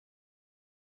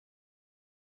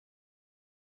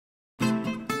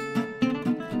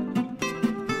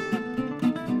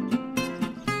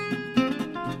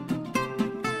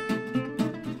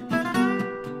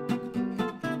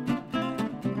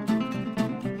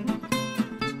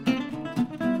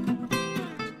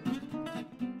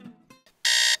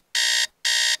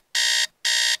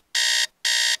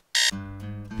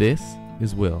This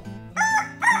is Will.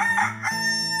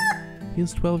 He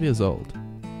is 12 years old.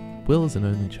 Will is an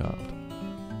only child.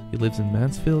 He lives in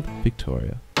Mansfield,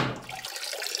 Victoria.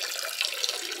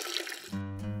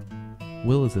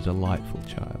 Will is a delightful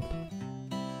child.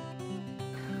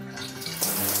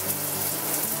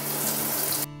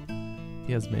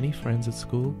 He has many friends at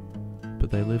school, but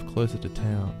they live closer to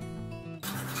town.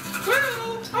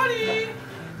 Will, Toddy!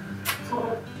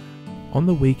 On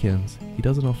the weekends, he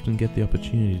doesn't often get the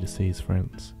opportunity to see his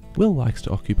friends. Will likes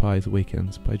to occupy his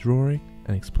weekends by drawing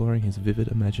and exploring his vivid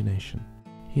imagination.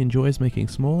 He enjoys making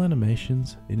small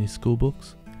animations in his school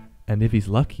books, and if he's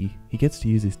lucky, he gets to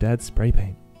use his dad's spray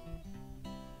paint.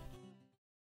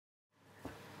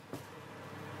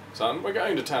 Son, we're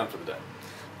going to town for the day.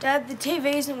 Dad, the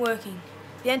TV isn't working.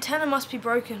 The antenna must be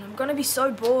broken. I'm gonna be so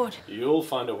bored. You'll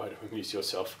find a way to amuse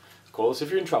yourself. Call us if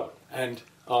you're in trouble. And,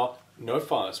 no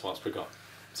fires whilst we're gone.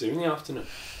 See you in the afternoon.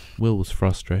 Will was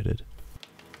frustrated.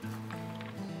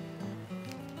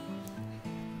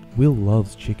 Will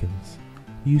loves chickens.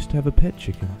 He used to have a pet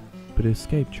chicken, but it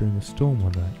escaped during a storm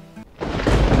one night.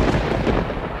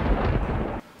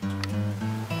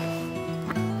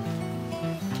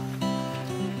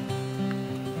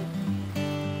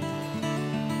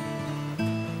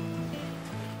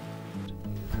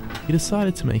 He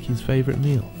decided to make his favourite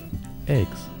meal,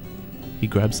 eggs. He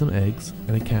grabbed some eggs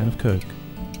and a can of Coke.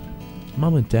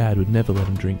 Mum and Dad would never let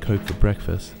him drink Coke for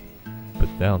breakfast, but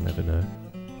they'll never know.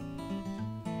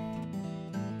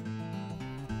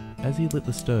 As he lit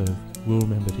the stove, Will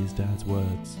remembered his dad's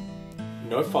words.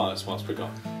 No fires whilst we're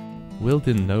gone. Will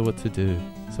didn't know what to do,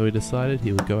 so he decided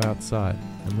he would go outside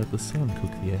and let the sun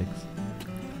cook the eggs.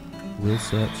 Will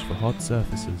searched for hot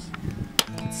surfaces.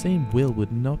 It seemed Will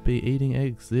would not be eating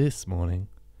eggs this morning.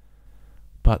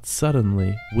 But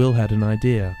suddenly, Will had an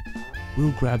idea.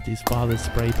 Will grabbed his father's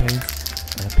spray paint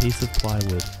and a piece of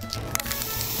plywood.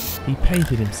 He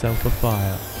painted himself a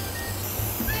fire.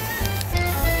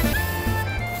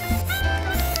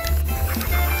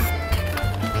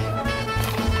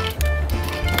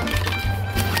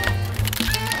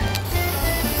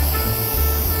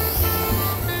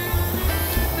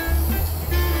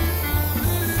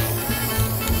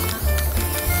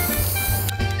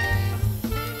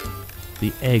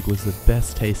 The egg was the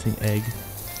best tasting egg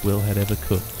Will had ever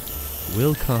cooked.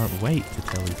 Will can't wait to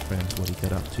tell his friends what he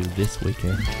got up to this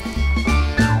weekend.